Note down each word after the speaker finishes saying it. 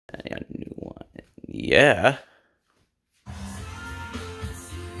Yeah.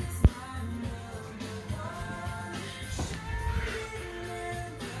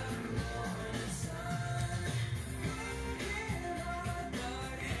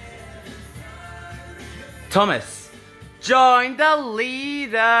 Thomas, join the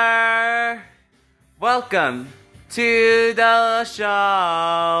leader. Welcome to the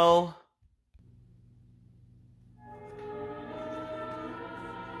show.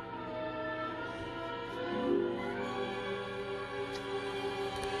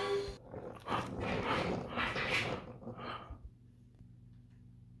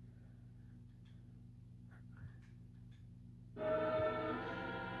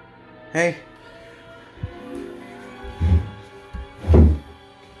 Hey.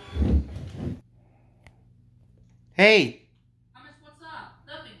 Hey. Thomas, what's up?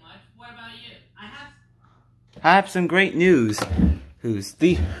 Nothing much. What about you? I have some great news.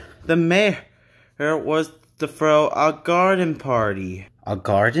 The mayor was to throw a garden party. A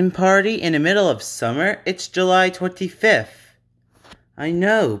garden party in the middle of summer? It's July 25th. I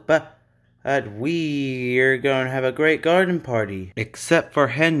know, but we're going to have a great garden party. Except for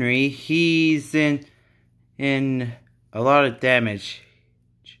Henry, he's in a lot of damage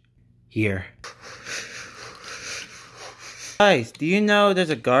here. Guys, do you know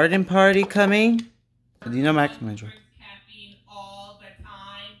there's a garden party coming? Do you know Max Manager? Caffeine all the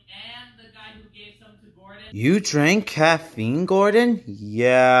time, and the guy who gave some to Gordon. You drank caffeine, Gordon?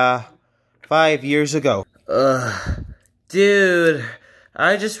 Yeah, 5 years ago. Ugh, dude,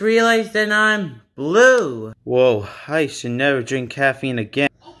 I just realized that I'm blue. Whoa, I should never drink caffeine again.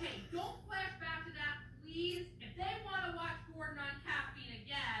 Okay, don't flash back to that, please. If they want to watch Gordon on caffeine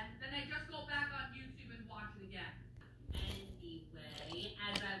again, then they just go back on YouTube and watch it again. Anyway,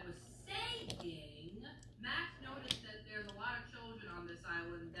 as I was saying, Max noticed that there's a lot of children on this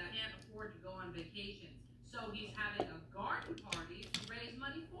island that can't afford to go on vacations. So he's having a garden party to raise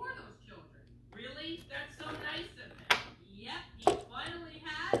money for those children. Really? That's so nice of him. Yep, he finally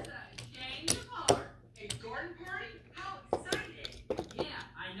has a change of heart. A garden party? How exciting! Yeah,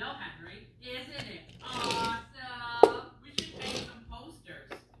 I know, Henry. Isn't it awesome? We should make some posters.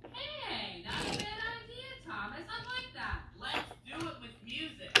 Hey, not a bad idea, Thomas. I like that. Let's do it with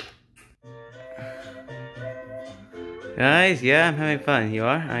music. Guys, yeah, I'm having fun. You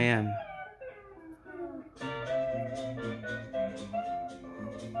are? I am.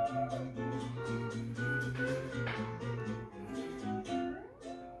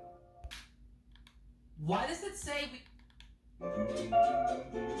 Why does it say we...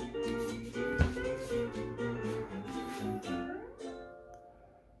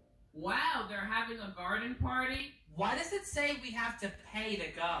 Wow, they're having a garden party? Why does it say we have to pay to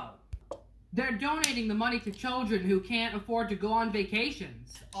go? They're donating the money to children who can't afford to go on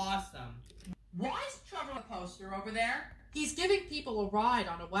vacations. Awesome. Why is Trevor a poster over there? He's giving people a ride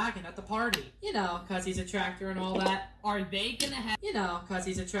on a wagon at the party. You know, 'cause he's a tractor and all that. Are they gonna have... You know, 'cause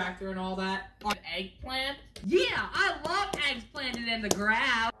he's a tractor and all that. An eggplant? Yeah, I love eggs planted in the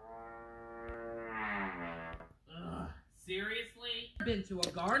ground. Ugh, seriously? Never been to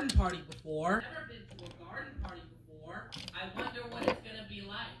a garden party before. Never been to a garden party before. I wonder what it's gonna be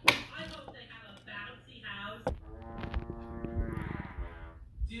like. I hope they have a bouncy house.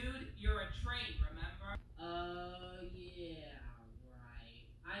 Dude, you're a train, remember? Yeah, right.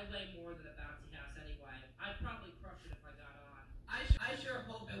 I weigh more than a bouncy house anyway. I'd probably crush it if I got on. I sure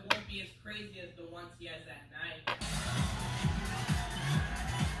hope it won't be as crazy as the ones he has at night.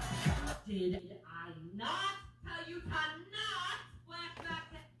 Did I not tell you to not